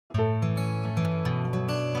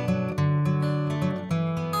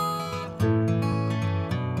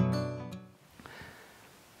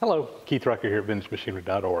Hello, Keith Rucker here at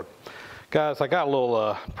VintageMachinery.org. Guys, I got a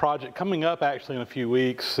little project coming up actually in a few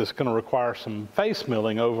weeks. It's going to require some face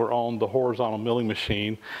milling over on the horizontal milling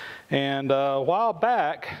machine. And a while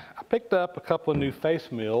back, I picked up a couple of new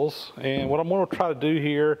face mills. And what I'm going to try to do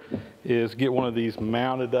here is get one of these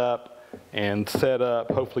mounted up and set up,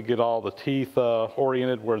 hopefully get all the teeth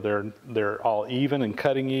oriented where they're all even and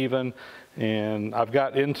cutting even. And I've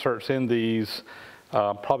got inserts in these.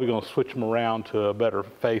 Probably going to switch them around to a better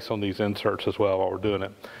face on these inserts as well while we're doing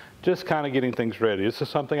it. Just kind of getting things ready. This is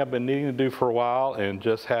something I've been needing to do for a while and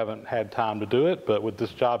just haven't had time to do it, but with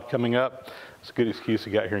this job coming up, it's a good excuse to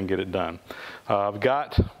get here and get it done. I've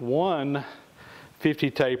got one 50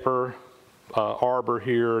 taper arbor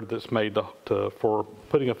here that's made for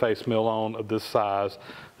putting a face mill on of this size.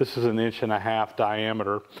 This is 1.5 inch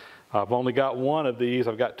diameter. I've only got one of these.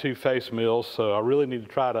 I've got two face mills, so I really need to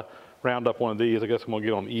try to round up one of these. I guess I'm going to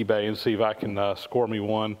get on eBay and see if I can score me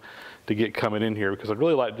one to get coming in here, because I'd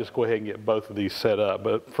really like to just go ahead and get both of these set up.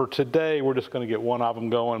 But for today, we're just going to get one of them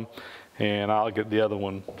going, and I'll get the other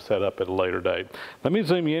one set up at a later date. Let me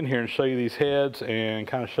zoom you in here and show you these heads and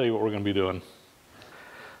kind of show you what we're going to be doing.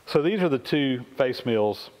 So these are the two face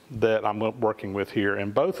mills that I'm working with here,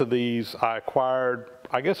 and both of these I acquired,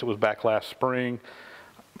 I guess it was back last spring,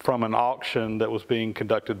 from an auction that was being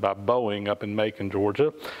conducted by Boeing up in Macon,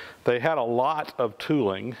 Georgia. They had a lot of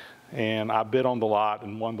tooling, and I bid on the lot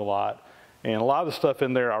and won the lot. And a lot of the stuff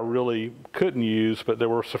in there I really couldn't use, but there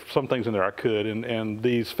were some things in there I could. And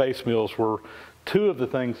these face mills were two of the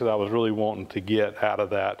things that I was really wanting to get out of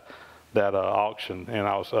that auction, and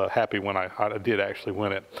I was happy when I did actually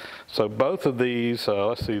win it. So both of these,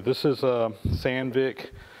 let's see, this is a Sandvik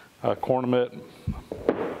Cornament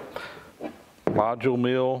module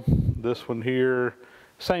mill. This one here,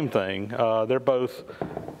 same thing. They're both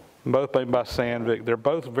made by Sandvik. They're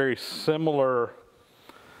both very similar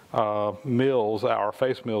mills, our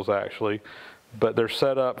face mills actually, but they're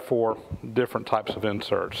set up for different types of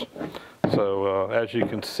inserts. So as you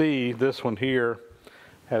can see, this one here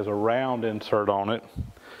has a round insert on it,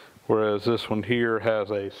 whereas this one here has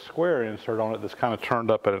a square insert on it that's kind of turned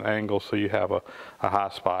up at an angle, so you have a high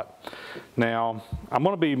spot. Now, I'm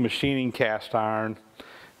going to be machining cast iron,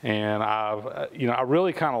 and I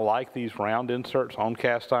really kind of like these round inserts on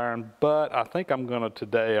cast iron, but I think I'm going to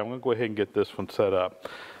go ahead and get this one set up.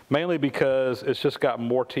 Mainly because it's just got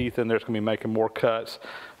more teeth in there, it's going to be making more cuts,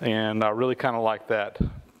 and I really kind of like that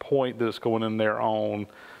point that's going in there on,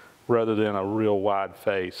 rather than a real wide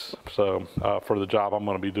face. So for the job I'm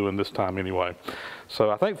going to be doing this time anyway.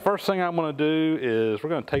 So I think the first thing I'm going to do is we're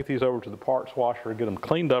going to take these over to the parts washer and get them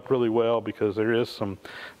cleaned up really well, because there is some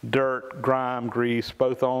dirt, grime, grease,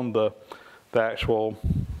 both on the actual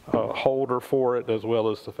holder for it as well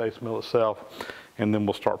as the face mill itself, and then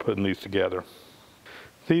we'll start putting these together.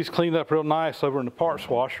 These cleaned up real nice over in the parts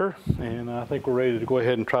washer, and I think we're ready to go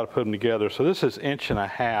ahead and try to put them together. So this is 1.5 inches. We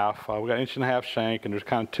got 1.5 inch shank, and there's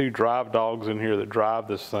kind of two drive dogs in here that drive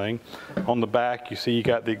this thing. On the back, you see you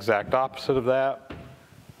got the exact opposite of that.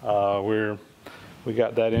 We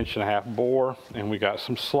got that 1.5 inch bore, and we got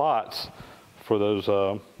some slots for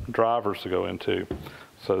those drivers to go into.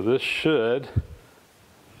 So this should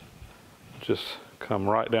just come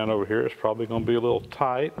right down over here. It's probably going to be a little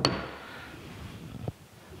tight.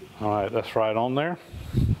 All right, that's right on there.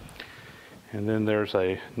 And then there's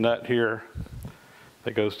a nut here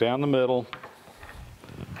that goes down the middle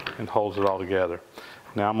and holds it all together.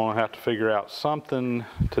 Now I'm going to have to figure out something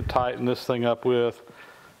to tighten this thing up with.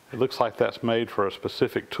 It looks like that's made for a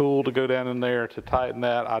specific tool to go down in there to tighten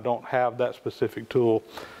that. I don't have that specific tool,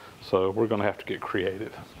 so we're going to have to get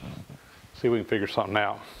creative. See if we can figure something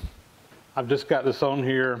out. I've just got this on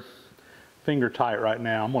here finger tight right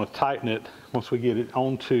now. I'm going to tighten it once we get it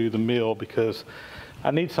onto the mill, because I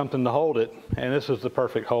need something to hold it, and this is the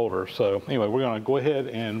perfect holder. So anyway, we're going to go ahead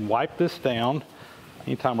and wipe this down.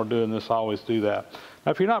 Anytime we're doing this, I always do that.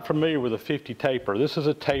 Now, if you're not familiar with a 50 taper, this is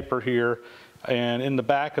a taper here, and in the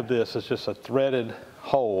back of this is just a threaded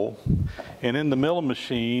hole. And in the milling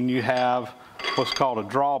machine, you have what's called a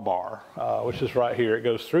drawbar, which is right here. It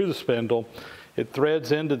goes through the spindle. It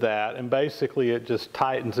threads into that, and basically it just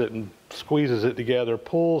tightens it and squeezes it together,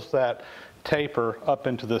 pulls that taper up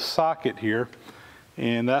into the socket here,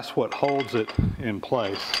 and that's what holds it in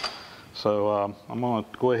place. So I'm going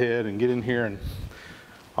to go ahead and get in here, and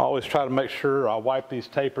I always try to make sure I wipe these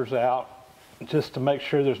tapers out just to make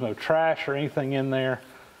sure there's no trash or anything in there.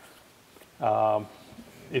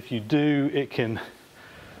 If you do, it can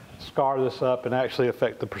scar this up and actually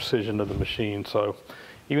affect the precision of the machine. So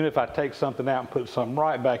even if I take something out and put something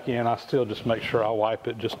right back in, I still just make sure I wipe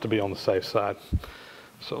it just to be on the safe side.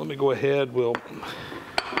 So let me go ahead, we'll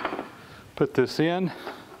put this in.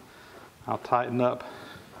 I'll tighten up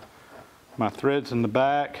my threads in the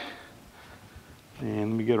back,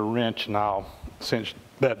 and let me get a wrench and I'll cinch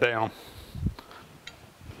that down.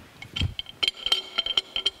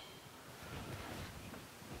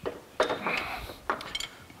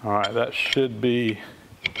 All right, that should be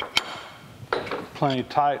plenty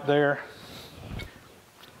tight there.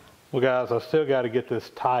 Well guys, I still got to get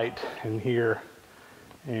this tight in here,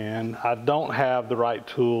 and I don't have the right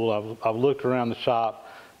tool. I've looked around the shop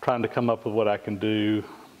trying to come up with what I can do,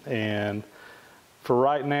 and for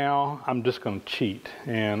right now I'm just going to cheat,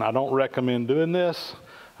 and I don't recommend doing this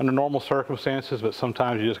under normal circumstances, but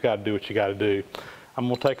sometimes you just got to do what you got to do. I'm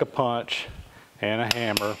going to take a punch and a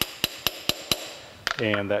hammer,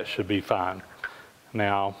 and that should be fine.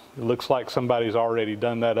 Now it looks like somebody's already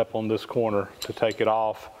done that up on this corner to take it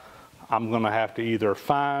off. I'm going to have to either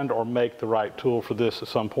find or make the right tool for this at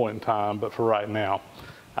some point in time, but for right now,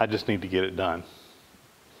 I just need to get it done.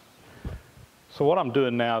 So what I'm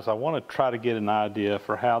doing now is I want to try to get an idea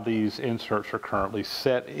for how these inserts are currently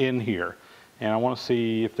set in here. And I want to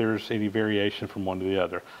see if there's any variation from one to the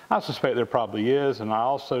other. I suspect there probably is, and I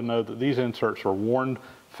also know that these inserts are worn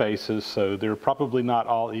faces, so they're probably not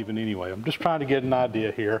all even anyway. I'm just trying to get an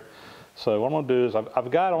idea here. So what I'm going to do is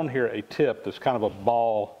I've got on here a tip that's kind of a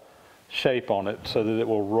ball shape on it so that it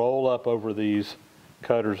will roll up over these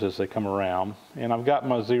cutters as they come around. And I've got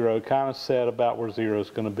my zero kind of set about where zero is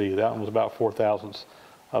going to be. That one was about 4 thousandths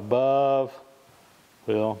above.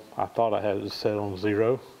 Well, I thought I had it set on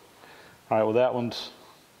zero. All right, well that one's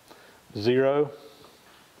zero.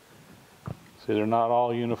 See, they're not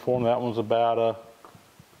all uniform. That one's about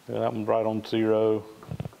that one's right on zero.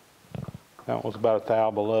 That one's about a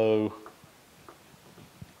thou below.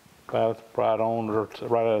 About right on, or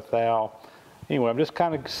right at a thou. Anyway, I'm just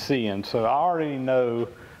kind of seeing. So I already know,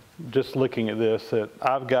 just looking at this, that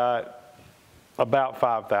I've got about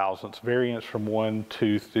 5 thousandths variance from one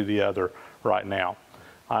tooth to the other right now.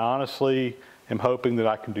 I honestly am hoping that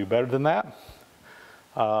I can do better than that.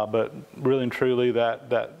 But really and truly,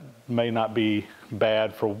 that may not be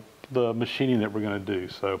bad for the machining that we're going to do.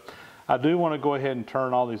 So I do want to go ahead and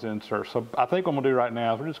turn all these inserts. So I think what I'm going to do right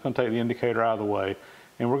now is we're just going to take the indicator out of the way,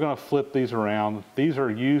 and we're going to flip these around. These are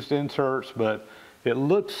used inserts, but it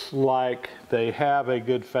looks like they have a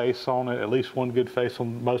good face on it, at least one good face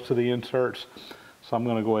on most of the inserts. So I'm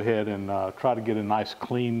going to go ahead and try to get a nice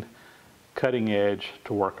clean cutting edge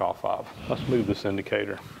to work off of. Let's move this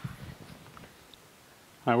indicator.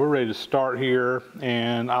 All right, we're ready to start here,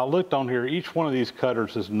 and I looked on here, each one of these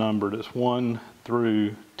cutters is numbered. It's 1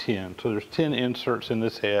 through 10. So there's 10 inserts in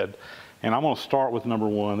this head, and I'm going to start with number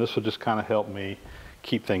 1. This will just kind of help me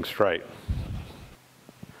keep things straight.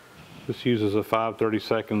 This uses a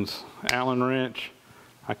 5/32 Allen wrench.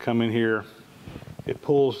 I come in here, it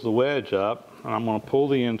pulls the wedge up, and I'm going to pull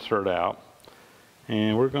the insert out,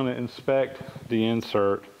 and we're going to inspect the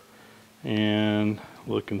insert and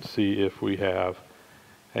look and see if we have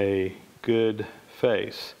a good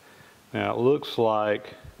face. Now it looks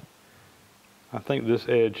like, I think this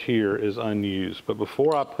edge here is unused, but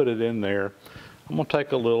before I put it in there, I'm going to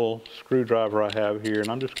take a little screwdriver I have here, and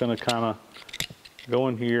I'm just going to kind of go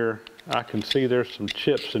in here. I can see there's some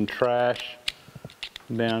chips and trash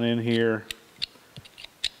down in here,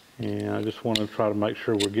 and I just want to try to make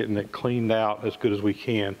sure we're getting it cleaned out as good as we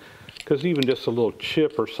can, because even just a little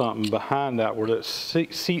chip or something behind that where it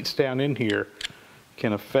seats down in here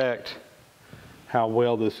can affect how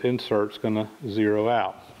well this insert's going to zero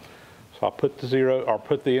out. So I'll put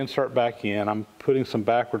the insert back in. I'm putting some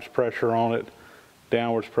backwards pressure on it,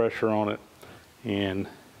 downwards pressure on it, and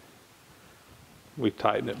we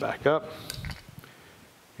tighten it back up,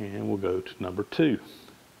 and we'll go to number 2.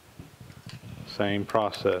 Same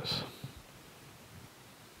process.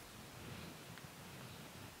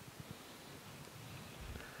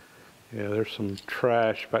 Yeah, there's some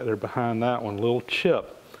trash back there behind that one, a little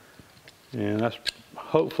chip, and that's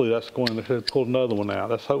hopefully that's going to pull another one out.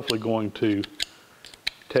 That's hopefully going to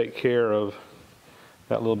take care of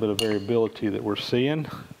that little bit of variability that we're seeing.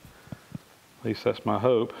 At least that's my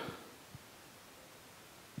hope.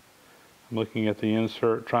 I'm looking at the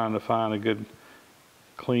insert, trying to find a good,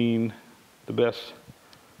 clean, the best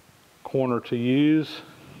corner to use.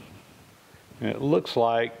 And it looks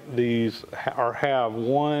like these have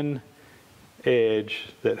one edge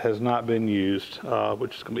that has not been used,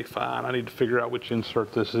 which is going to be fine. I need to figure out which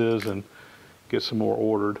insert this is and get some more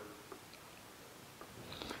ordered.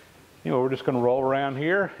 Anyway, we're just going to roll around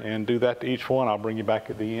here and do that to each one. I'll bring you back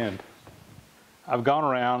at the end. I've gone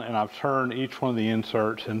around and I've turned each one of the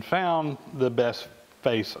inserts and found the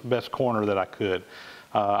best corner that I could.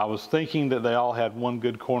 I was thinking that they all had one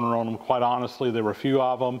good corner on them. Quite honestly, there were a few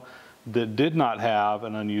of them that did not have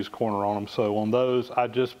an unused corner on them. So on those, I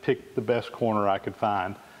just picked the best corner I could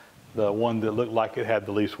find, the one that looked like it had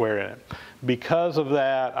the least wear in it. Because of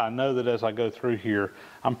that, I know that as I go through here,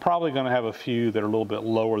 I'm probably going to have a few that are a little bit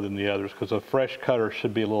lower than the others because a fresh cutter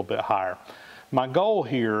should be a little bit higher. My goal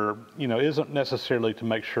here, isn't necessarily to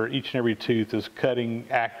make sure each and every tooth is cutting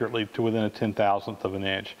accurately to within a 10,000th of an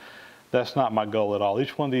inch. That's not my goal at all.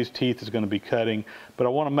 Each one of these teeth is going to be cutting, but I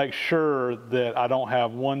want to make sure that I don't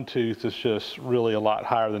have one tooth that's just really a lot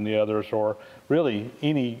higher than the others, or really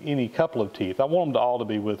any couple of teeth. I want them to all to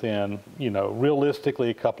be within, realistically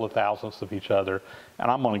a couple of thousandths of each other,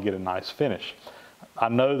 and I'm going to get a nice finish. I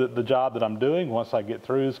know that the job that I'm doing once I get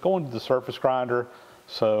through is going to the surface grinder.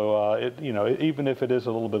 So, even if it is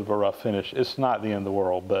a little bit of a rough finish, it's not the end of the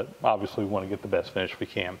world, but obviously we want to get the best finish we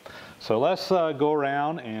can. So let's go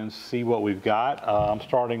around and see what we've got. I'm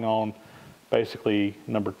starting on basically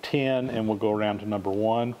number 10, and we'll go around to number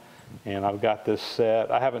 1. And I've got this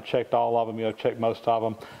set. I haven't checked all of them, I've checked most of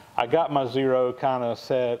them. I got my zero kind of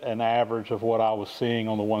set an average of what I was seeing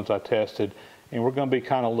on the ones I tested, and we're going to be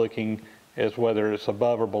kind of looking as whether it's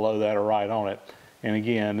above or below that or right on it. And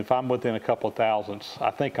again, if I'm within a couple of thousandths,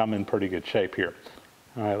 I think I'm in pretty good shape here.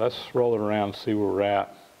 All right, let's roll it around and see where we're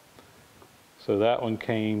at. So that one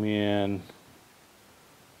came in,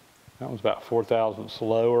 that one's about 4 thousandths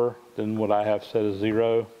lower than what I have set as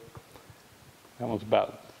zero. That one's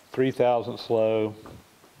about 3 thousandths low.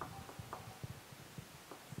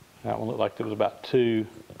 That one looked like it was about 2.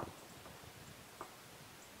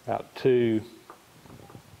 About 2.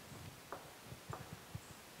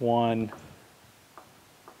 1.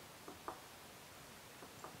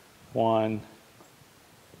 1,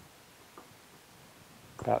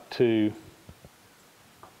 about 2,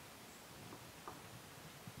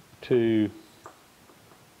 2,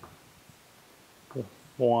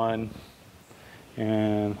 1,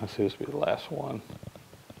 and let's see, this will be the last one,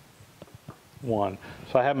 1.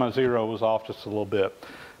 So I had my zero was off just a little bit.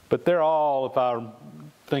 But they're all, if I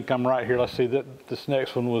think I'm right here, let's see, this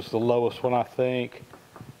next one was the lowest one, I think.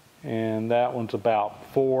 And that one's about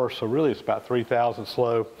 4, so really it's about 3 thousandths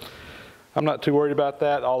low. I'm not too worried about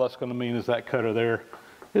that. All that's going to mean is that cutter there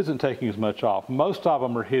isn't taking as much off. Most of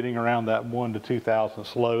them are hitting around that 1 to 2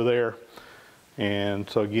 thousandths low there. And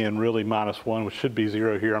so again, really -1, which should be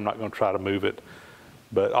 0 here. I'm not going to try to move it.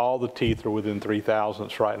 But all the teeth are within 3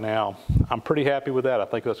 thousandths right now. I'm pretty happy with that. I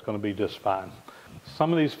think that's going to be just fine.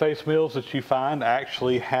 Some of these face mills that you find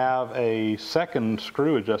actually have a second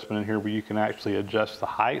screw adjustment in here where you can actually adjust the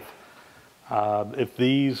height. If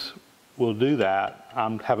these will do that,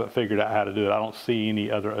 I haven't figured out how to do it. I don't see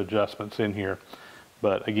any other adjustments in here.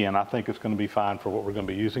 But again, I think it's going to be fine for what we're going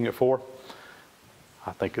to be using it for.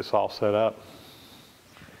 I think it's all set up.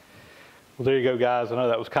 Well, there you go, guys. I know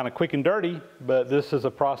that was kind of quick and dirty, but this is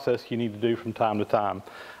a process you need to do from time to time.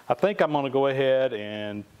 I think I'm going to go ahead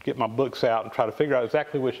and get my books out and try to figure out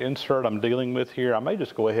exactly which insert I'm dealing with here. I may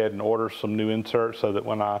just go ahead and order some new inserts so that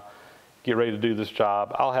when I get ready to do this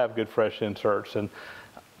job, I'll have good fresh inserts. And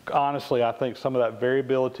honestly, I think some of that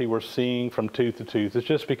variability we're seeing from tooth to tooth is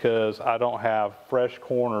just because I don't have fresh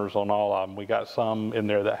corners on all of them. We got some in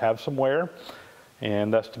there that have some wear,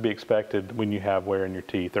 and that's to be expected when you have wear in your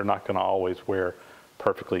teeth. They're not going to always wear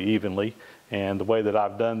perfectly evenly. And the way that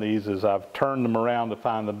I've done these is I've turned them around to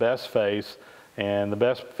find the best face, and the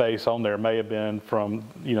best face on there may have been from,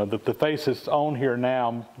 the face that's on here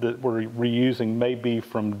now that we're reusing may be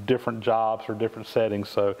from different jobs or different settings,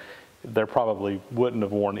 so they probably wouldn't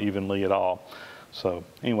have worn evenly at all. So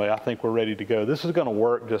anyway, I think we're ready to go. This is going to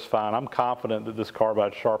work just fine. I'm confident that this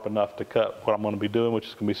carbide's sharp enough to cut what I'm going to be doing, which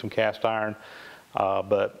is going to be some cast iron,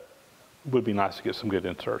 but it would be nice to get some good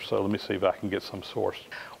inserts. So let me see if I can get some sourced.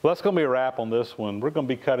 Well, that's going to be a wrap on this one. We're going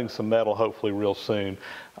to be cutting some metal hopefully real soon.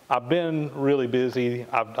 I've been really busy.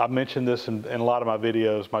 I've mentioned this in a lot of my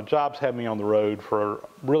videos. My job's had me on the road for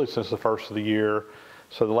really since the first of the year.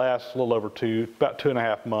 So the last little over about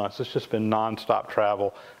 2.5 months, it's just been nonstop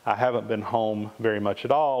travel. I haven't been home very much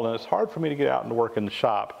at all, and it's hard for me to get out and work in the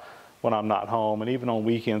shop when I'm not home. And even on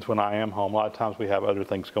weekends when I am home, a lot of times we have other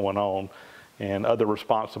things going on and other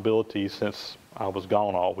responsibilities since I was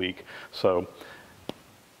gone all week. So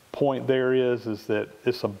point there is that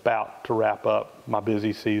it's about to wrap up my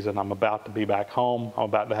busy season. I'm about to be back home. I'm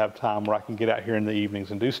about to have time where I can get out here in the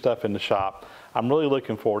evenings and do stuff in the shop. I'm really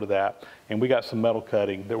looking forward to that. And we got some metal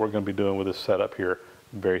cutting that we're going to be doing with this setup here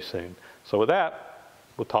very soon. So with that,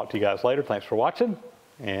 we'll talk to you guys later. Thanks for watching,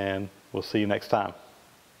 and we'll see you next time.